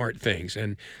say smart things.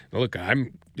 And look,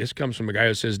 this comes from a guy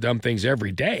who says dumb things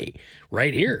every day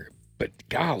right here. But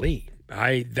golly,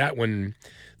 that one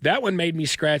made me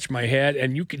scratch my head,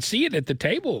 and you could see it at the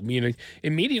table. You know,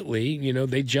 immediately,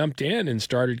 they jumped in and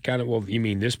started kind of, well, you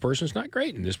mean this person's not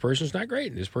great, and this person's not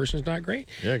great, and this person's not great?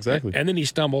 Yeah, exactly. And then he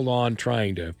stumbled on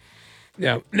trying to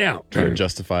now trying to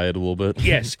justify it a little bit.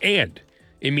 Yes, and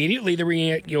immediately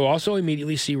you'll also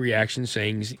immediately see reactions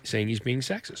saying he's being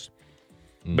sexist.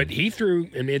 But he threw,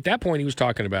 and at that point he was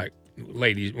talking about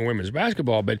ladies and women's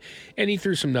basketball, and he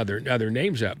threw some other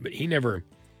names up, but he never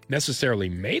necessarily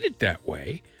made it that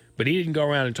way. But he didn't go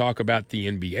around and talk about the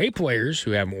NBA players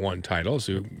who haven't won titles,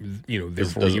 who,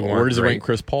 therefore you aren't. Where does it great. rank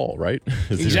Chris Paul, right?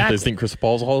 Exactly. Does he think Chris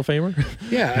Paul's a Hall of Famer?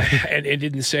 Yeah, and he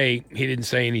didn't say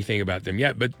anything about them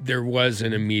yet, but there was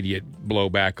an immediate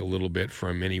blowback a little bit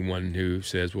from anyone who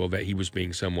says, well, that he was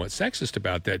being somewhat sexist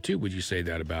about that too. Would you say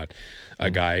that about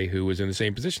a guy who was in the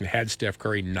same position? Had Steph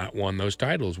Curry not won those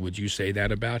titles, would you say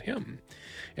that about him?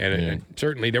 And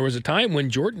certainly there was a time when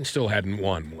Jordan still hadn't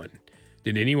won one.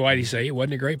 Did anybody say he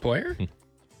wasn't a great player? I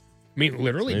mean,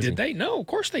 literally, did they? No, of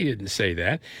course they didn't say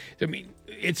that. I mean,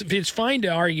 it's fine to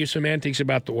argue semantics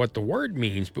about what the word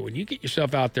means, but when you get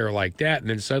yourself out there like that, and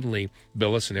then suddenly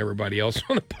Billis and everybody else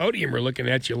on the podium are looking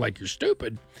at you like you're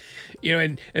stupid,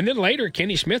 and then later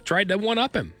Kenny Smith tried to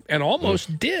one-up him and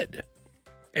almost did.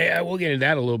 Yeah, we'll get into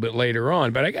that a little bit later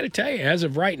on, but I got to tell you, as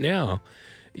of right now,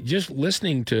 just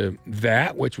listening to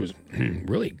that, which was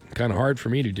really kind of hard for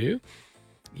me to do,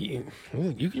 you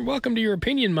can welcome to your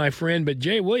opinion, my friend, but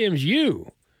Jay Williams, you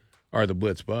are the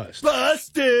Blitz bust.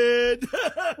 Busted!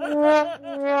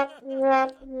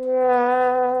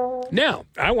 Now,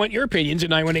 I want your opinions at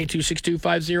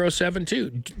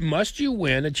 918-262-5072. Must you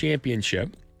win a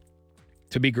championship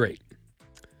to be great?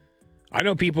 I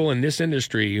know people in this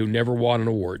industry who never won an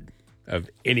award of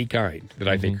any kind that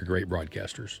I think are great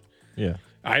broadcasters. Yeah.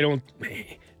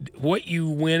 What you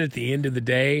win at the end of the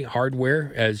day,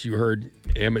 hardware, as you heard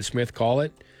Emmett Smith call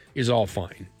it, is all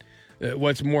fine.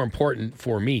 What's more important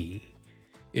for me,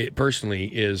 personally,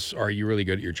 is are you really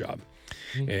good at your job?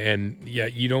 And yeah,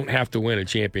 you don't have to win a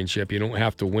championship. You don't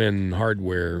have to win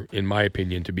hardware, in my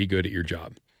opinion, to be good at your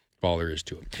job. All there is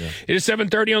to it. Yeah. It is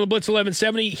 7:30 on the Blitz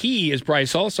 1170. He is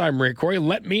Bryce Hulse. I'm Rick Couri.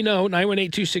 Let me know,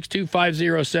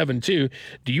 918-262-5072.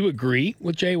 Do you agree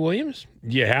with Jay Williams?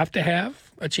 Do you have to have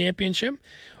a championship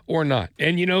or not?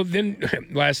 And, then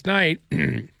last night,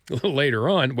 a little later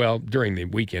on, well, during the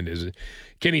weekend,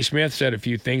 Kenny Smith said a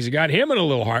few things that got him in a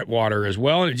little hot water as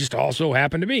well, and it just also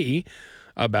happened to be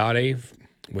about a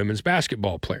women's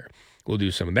basketball player. We'll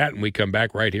do some of that when we come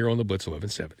back right here on the Blitz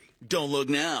 1170. Don't look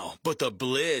now, but the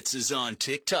Blitz is on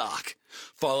TikTok.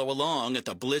 Follow along at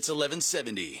the Blitz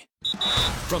 1170.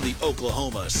 From the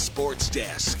Oklahoma Sports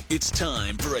Desk, it's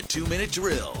time for a 2-minute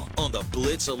drill on the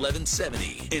Blitz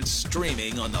 1170 and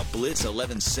streaming on the Blitz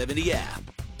 1170 app.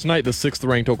 Tonight, the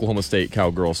 6th-ranked Oklahoma State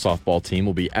Cowgirls softball team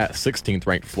will be at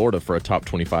 16th-ranked Florida for a top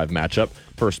 25 matchup.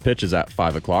 First pitch is at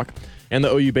 5 o'clock. And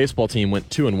the OU baseball team went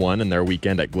 2-1 in their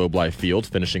weekend at Globe Life Field,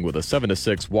 finishing with a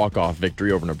 7-6 walk-off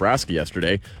victory over Nebraska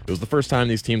yesterday. It was the first time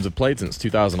these teams have played since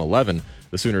 2011.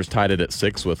 The Sooners tied it at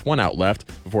 6 with 1 out left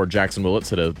before Jackson Willits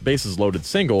hit a bases-loaded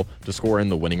single to score in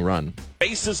the winning run.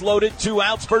 Bases loaded, 2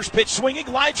 outs, first pitch swinging,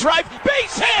 line drive,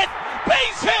 base hit!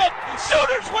 Base hit!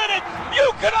 Sooners win it!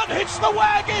 You can unhitch the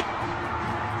wagon!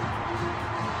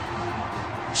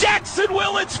 Jackson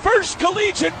Willits' first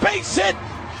collegiate base hit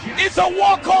is a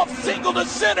walk-off single to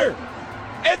center,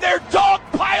 and they're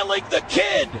dogpiling the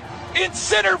kid in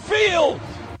center field.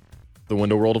 The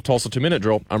Window World of Tulsa 2-minute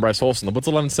drill. I'm Bryce Hulse on the Blitz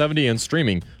 1170 and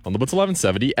streaming on the Blitz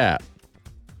 1170 app.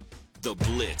 The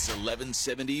Blitz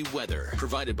 1170 weather,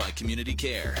 provided by Community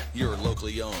Care, your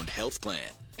locally owned health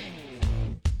plan.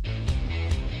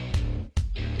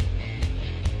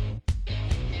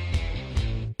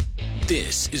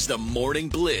 This is the Morning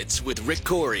Blitz with Rick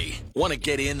Couri. Want to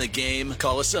get in the game?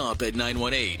 Call us up at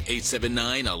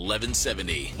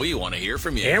 918-879-1170. We want to hear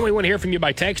from you. And we want to hear from you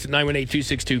by text at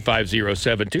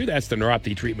 918-262-5072. That's the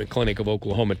Neuropathy Treatment Clinic of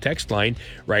Oklahoma text line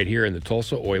right here in the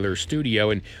Tulsa Oilers studio.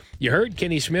 And you heard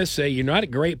Kenny Smith say you're not a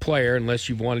great player unless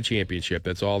you've won a championship.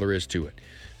 That's all there is to it.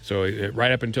 So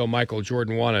right up until Michael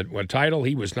Jordan won a title,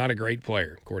 he was not a great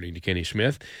player, according to Kenny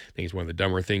Smith. I think it's one of the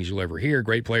dumber things you'll ever hear.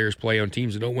 Great players play on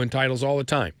teams that don't win titles all the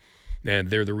time. And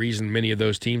they're the reason many of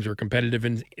those teams are competitive,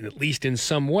 at least in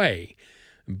some way.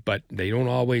 But they don't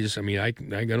always. I mean, I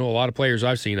know a lot of players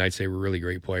I've seen I'd say were really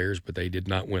great players, but they did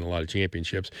not win a lot of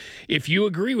championships. If you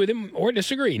agree with him or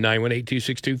disagree,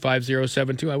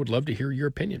 918-262-5072, I would love to hear your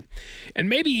opinion. And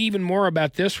maybe even more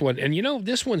about this one. And,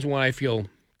 this one's one I feel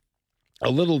a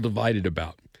little divided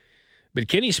about. But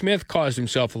Kenny Smith caused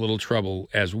himself a little trouble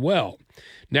as well.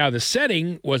 Now, the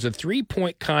setting was a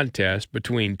 3-point contest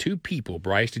between two people.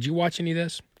 Bryce, did you watch any of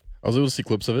this? I was able to see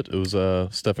clips of it. It was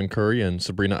Stephen Couri and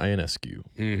Sabrina Ionescu.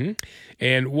 Mm-hmm.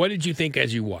 And what did you think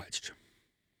as you watched?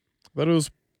 But it was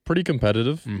pretty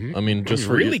competitive. Mm-hmm. I mean, just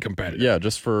for really competitive. Yeah,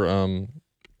 just for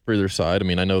either side. I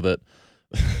mean, I know that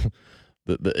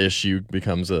the issue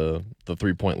becomes the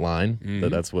 3-point line. Mm-hmm.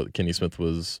 That's what Kenny Smith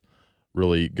was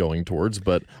really going towards,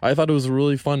 but I thought it was a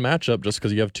really fun matchup just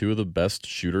because you have two of the best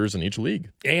shooters in each league.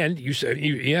 And you said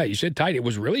tight. It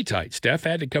was really tight. Steph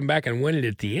had to come back and win it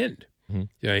at the end.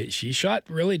 Mm-hmm. She shot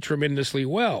really tremendously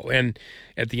well. And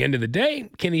at the end of the day,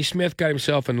 Kenny Smith got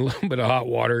himself in a little bit of hot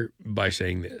water by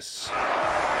saying this.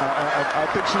 I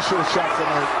think she should have shot from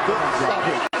her.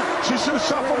 She should have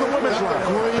shot from the women's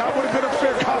line. That would have been a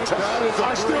fair contest.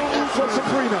 I still root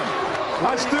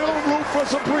for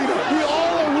Sabrina. We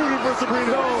all are rooting for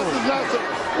Sabrina. No.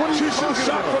 She should have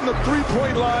shot from the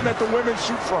 3-point line that the women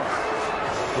shoot from.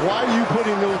 Why are you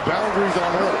putting those boundaries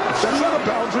on her? That's not a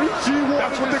boundary.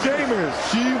 That's what the game is.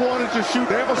 She wanted to shoot.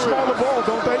 They have a smaller ball,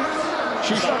 don't they?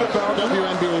 She shot a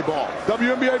WNBA ball.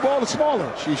 WNBA ball is smaller.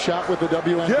 She shot with the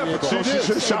WNBA ball. Yeah, but she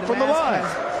should have shot from the line.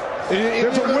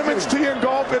 There's a women's tee in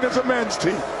golf and there's a men's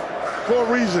tee for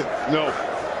a reason. No.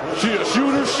 She a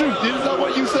shooter shoot. Isn't that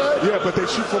what you said? Yeah, but they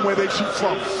shoot from where they shoot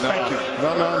from. No. Thank you.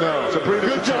 No. Sabrina,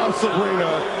 good job,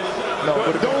 Sabrina. No,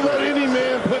 but don't let any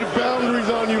man put boundaries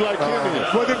on you like Kenny.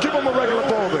 Well, then give him a regular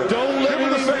ball then. Don't let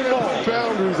any man put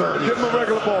boundaries on you. Give him a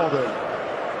regular ball then.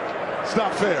 It's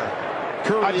not fair.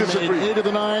 Couri I disagree. 8 of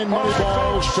the 9 money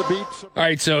balls to beat. All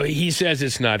right, so he says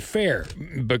it's not fair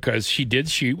because she did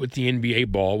shoot with the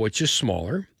NBA ball, which is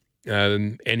smaller,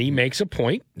 and he makes a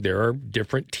point. There are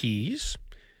different tees.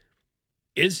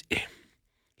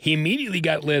 He immediately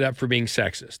got lit up for being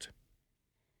sexist.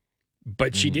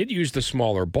 But she did use the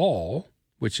smaller ball,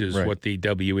 which is what the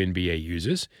WNBA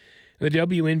uses. The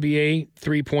WNBA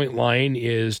 3-point line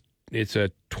it's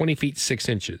 20 feet 6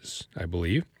 inches, I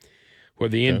believe. Where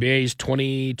the NBA is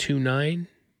 22.9.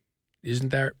 Isn't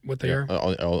that what they are?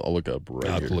 I'll look up right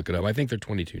I'll have here. to look it up. I think they're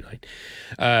 22.9.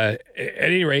 At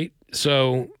any rate,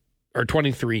 or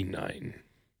 23.9.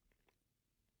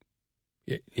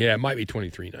 Yeah, it might be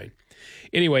 23.9.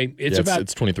 Anyway, it's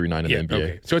 23.9 in the NBA.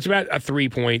 Okay. So it's about a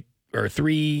 3-point or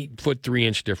 3-foot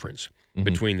 3-inch difference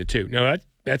between the two. Now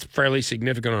that's fairly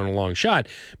significant on a long shot,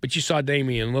 but you saw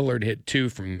Damian Lillard hit 2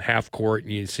 from half court,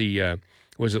 and you see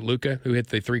was it Luka who hit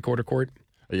the 3-quarter court?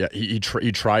 Yeah, he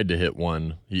tried to hit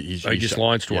one. He just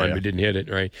launched one, but didn't hit it,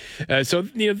 right? So,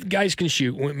 guys can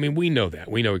shoot. I mean, we know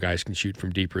that. We know guys can shoot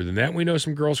from deeper than that. We know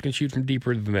some girls can shoot from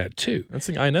deeper than that, too. I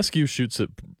think Ionescu shoots it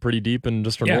pretty deep in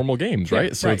just for normal games,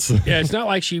 right? So right. It's not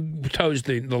like she toes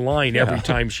the line every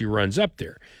time she runs up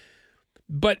there.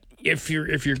 But if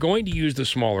you're going to use the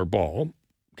smaller ball,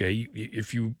 okay,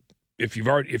 if you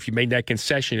made that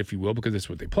concession, if you will, because that's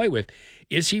what they play with,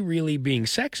 is he really being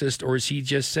sexist, or is he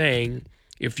just saying,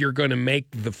 if you're going to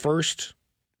make the first,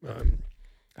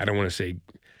 I don't want to say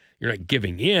you're not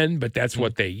giving in, but that's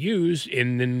what they use,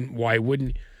 and then why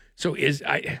wouldn't? So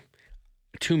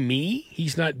to me,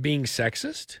 he's not being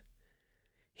sexist.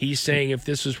 He's saying if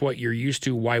this is what you're used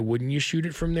to, why wouldn't you shoot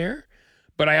it from there?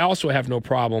 But I also have no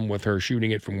problem with her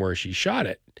shooting it from where she shot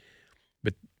it.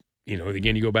 But,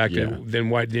 again, you go back to, then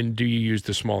why then do you use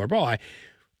the smaller ball?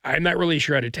 I'm not really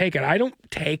sure how to take it. I don't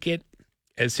take it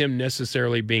as him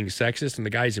necessarily being sexist, and the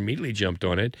guys immediately jumped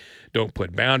on it. Don't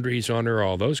put boundaries on her,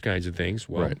 all those kinds of things.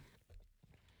 Well, right.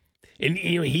 And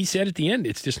he said at the end,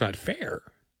 it's just not fair.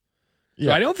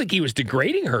 Yeah. So I don't think he was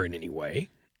degrading her in any way.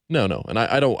 No, and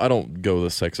I don't go the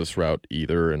sexist route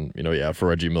either. And for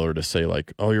Reggie Miller to say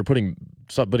like, oh,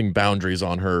 stop putting boundaries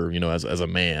on her, as a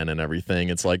man and everything.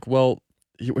 It's like, well,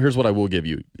 here's what I will give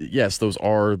you. Yes, those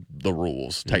are the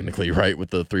rules technically, right, with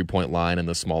the 3-point line and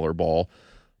the smaller ball.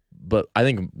 But I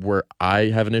think where I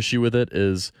have an issue with it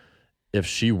is if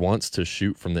she wants to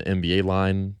shoot from the NBA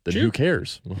line, then who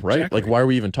cares, right? Exactly. Like, why are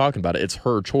we even talking about it? It's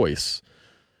her choice.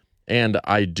 And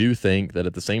I do think that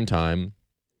at the same time,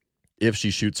 if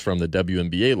she shoots from the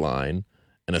WNBA line,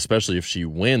 and especially if she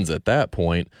wins at that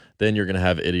point, then you're going to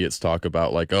have idiots talk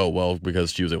about like, oh, well,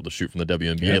 because she was able to shoot from the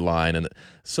WNBA line. And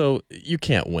so you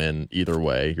can't win either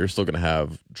way. You're still going to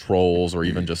have trolls or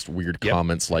even just weird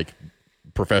comments like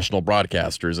professional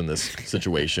broadcasters in this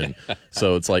situation.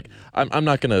 So it's like, I'm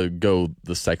not going to go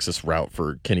the sexist route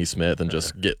for Kenny Smith and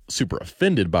just get super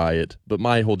offended by it. But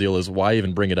my whole deal is, why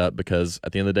even bring it up? Because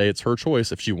at the end of the day, it's her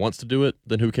choice. If she wants to do it,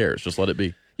 then who cares? Just let it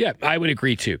be. Yeah, I would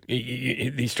agree too.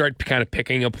 You start kind of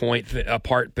picking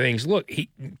apart things. Look,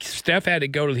 Steph had to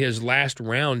go to his last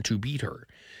round to beat her.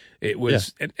 It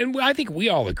was, and I think we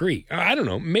all agree. I don't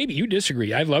know. Maybe you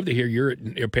disagree. I'd love to hear your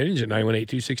opinions at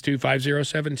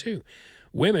 918-262-5072.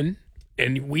 Women,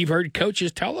 and we've heard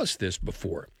coaches tell us this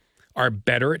before, are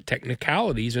better at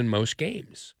technicalities in most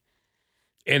games,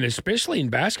 and especially in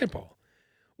basketball.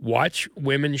 Watch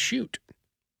women shoot,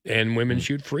 and women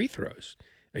shoot free throws.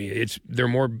 They're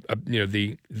more,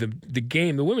 the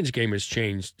game, the women's game has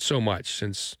changed so much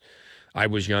since I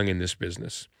was young in this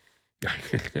business.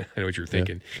 I know what you're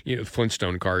thinking.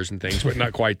 Flintstone cars and things, but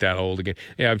not quite that old again.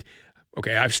 Yeah.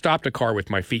 Okay, I've stopped a car with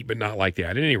my feet, but not like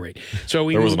that. At any rate, so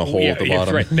there wasn't a hole at the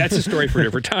bottom. Right. That's a story for a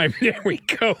different time. There we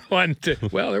go on to.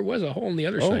 Well, there was a hole on the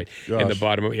other side in the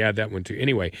bottom. We had that one too.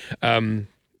 Anyway,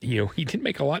 he did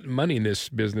make a lot of money in this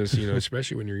business.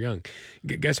 Especially when you're young.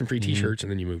 Got some free T-shirts,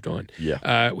 and then you moved on.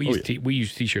 Yeah. We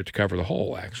used T-shirt to cover the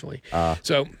hole, actually.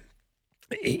 So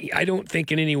I don't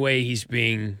think in any way he's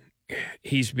being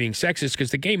sexist,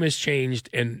 because the game has changed,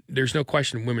 and there's no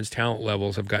question women's talent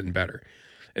levels have gotten better.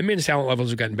 And men's talent levels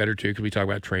have gotten better, too, because we talk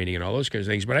about training and all those kinds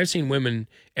of things. But I've seen women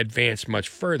advance much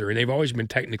further, and they've always been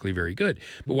technically very good.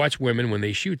 But watch women when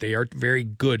they shoot. They are very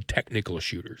good technical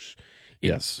shooters.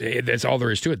 Yes. That's all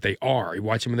there is to it. They are. You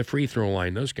watch them in the free throw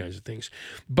line, those kinds of things.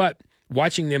 But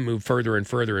watching them move further and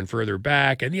further and further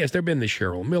back, and yes, there have been the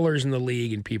Cheryl Millers in the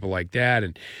league and people like that,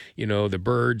 and, the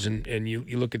Birds, and you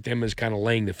look at them as kind of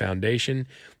laying the foundation.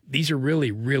 These are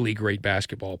really, really great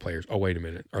basketball players. Oh, wait a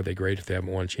minute. Are they great if they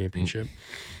haven't won a championship?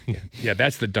 Yeah,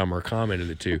 that's the dumber comment of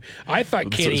the two. I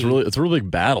thought Kenny... It's a really big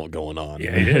battle going on.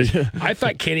 Yeah, it is. I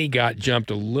thought Kenny got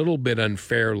jumped a little bit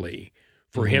unfairly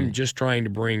for him just trying to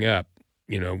bring up,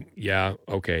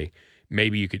 okay,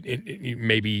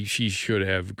 maybe she should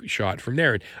have shot from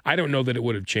there. And I don't know that it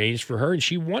would have changed for her, and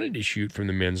she wanted to shoot from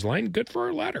the men's line. Good for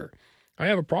her, let her. I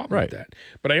have a problem with that.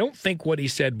 But I don't think what he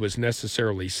said was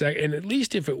necessarily and at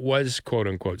least if it was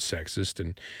quote-unquote sexist,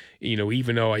 and,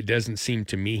 even though it doesn't seem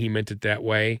to me he meant it that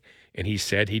way, and he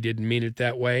said he didn't mean it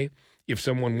that way, if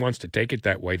someone wants to take it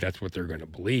that way, that's what they're going to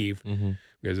believe.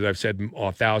 Because as I've said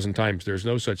 1,000 times, there's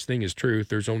no such thing as truth.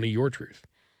 There's only your truth.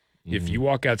 If you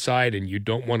walk outside and you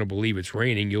don't want to believe it's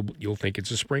raining, you'll think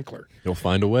it's a sprinkler. You'll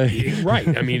find a way. Right.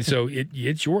 I mean, so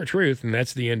it's your truth, and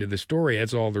that's the end of the story.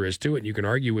 That's all there is to it. You can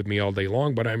argue with me all day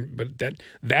long, but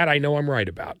that I know I'm right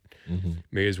about.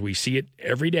 Because we see it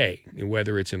every day,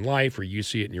 whether it's in life or you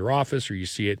see it in your office or you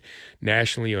see it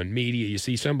nationally on media. You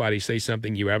see somebody say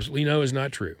something you absolutely know is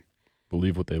not true.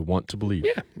 Believe what they want to believe.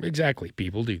 Yeah, exactly.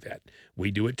 People do that.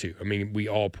 We do it too. I mean, we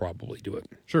all probably do it.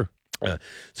 Sure.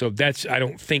 So I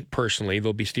don't think personally,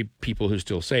 there'll be people who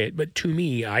still say it, but to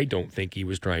me, I don't think he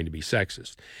was trying to be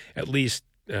sexist. At least,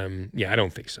 I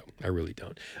don't think so. I really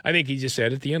don't. I think he just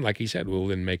said at the end, like he said, we'll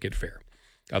then make it fair.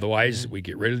 Otherwise, we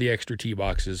get rid of the extra tee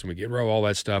boxes and we get rid of all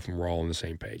that stuff and we're all on the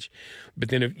same page. But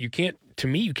then if you can't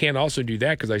also do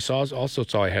that, because I also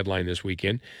saw a headline this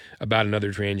weekend about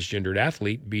another transgendered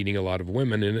athlete beating a lot of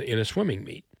women in a swimming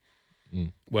meet.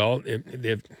 Well,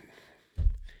 there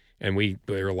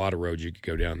are a lot of roads you could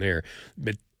go down there.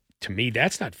 But to me,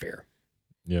 that's not fair.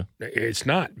 Yeah. It's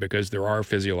not, because there are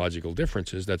physiological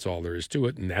differences. That's all there is to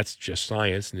it, and that's just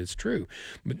science, and it's true.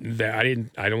 But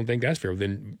I don't think that's fair.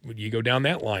 Then you go down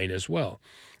that line as well.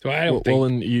 So I don't think... Well,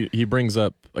 and he brings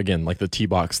up, again, like the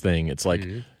T-box thing. It's like...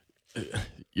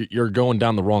 You're going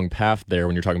down the wrong path there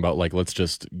when you're talking about, like, let's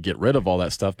just get rid of all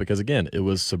that stuff, because again, it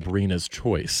was Sabrina's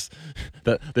choice.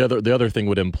 That the other thing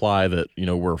would imply that,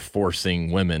 we're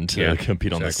forcing women to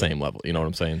compete on the same level. You know what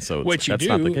I'm saying? So that's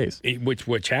not the case.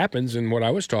 Which happens in what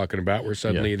I was talking about, where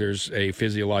suddenly there's a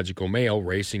physiological male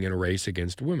racing in a race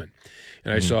against women.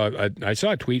 And I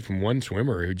saw a tweet from one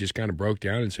swimmer who just kind of broke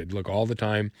down and said, look, all the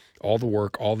time, all the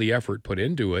work, all the effort put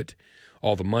into it,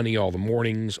 all the money, all the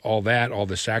mornings, all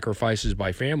the sacrifices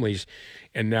by families,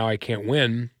 and now I can't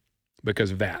win because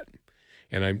of that.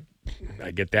 And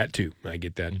I get that too. I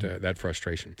get that that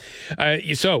frustration.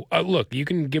 So look, you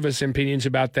can give us opinions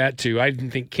about that too. I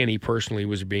didn't think Kenny personally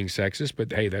was being sexist,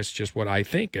 but hey, that's just what I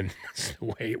think, and that's the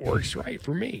way it works right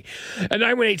for me.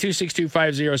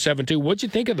 918-262-5072. What'd you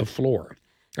think of the floor?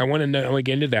 I want to know,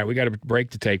 get into that. We got a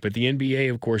break to take, but the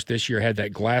NBA, of course, this year had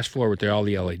that glass floor with all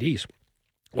the LEDs.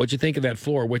 What'd you think of that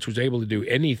floor, which was able to do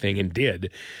anything and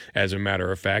did, as a matter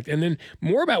of fact? And then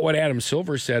more about what Adam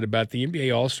Silver said about the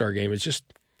NBA All-Star Game. It's just,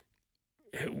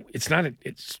 it's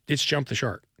jumped the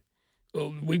shark.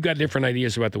 We've got different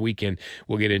ideas about the weekend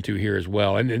we'll get into here as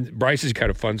well. And then Bryce has got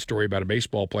a fun story about a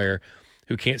baseball player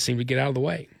who can't seem to get out of the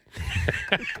way.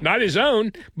 Not his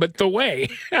own, but the way.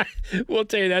 We'll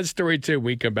tell you that story too when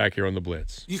we come back here on the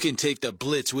Blitz. You can take the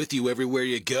Blitz with you everywhere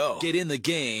you go. Get in the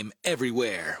game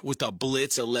everywhere with the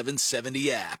Blitz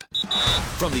 1170 app.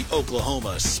 From the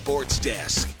Oklahoma Sports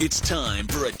Desk, it's time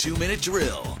for a 2-minute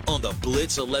drill on the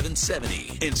Blitz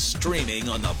 1170 and streaming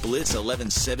on the Blitz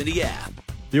 1170 app.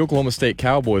 The Oklahoma State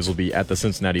Cowboys will be at the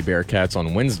Cincinnati Bearcats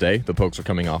on Wednesday. The Pokes are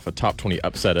coming off a top 20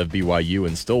 upset of BYU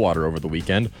in Stillwater over the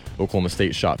weekend. Oklahoma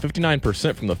State shot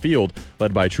 59% from the field,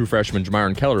 led by true freshman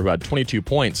Jamyron Keller, who had 22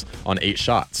 points on 8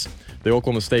 shots. The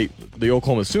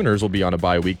Oklahoma Sooners will be on a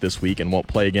bye week this week and won't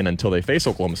play again until they face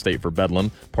Oklahoma State for Bedlam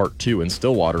Part 2 in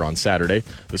Stillwater on Saturday.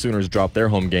 The Sooners dropped their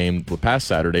home game the past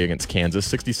Saturday against Kansas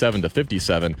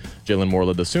 67-57. Jalen Moore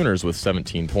led the Sooners with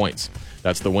 17 points.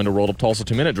 That's the Window World of Tulsa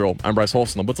 2-minute drill. I'm Bryce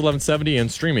Holston on the Blitz 1170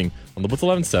 and streaming on the Blitz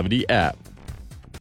 1170 app.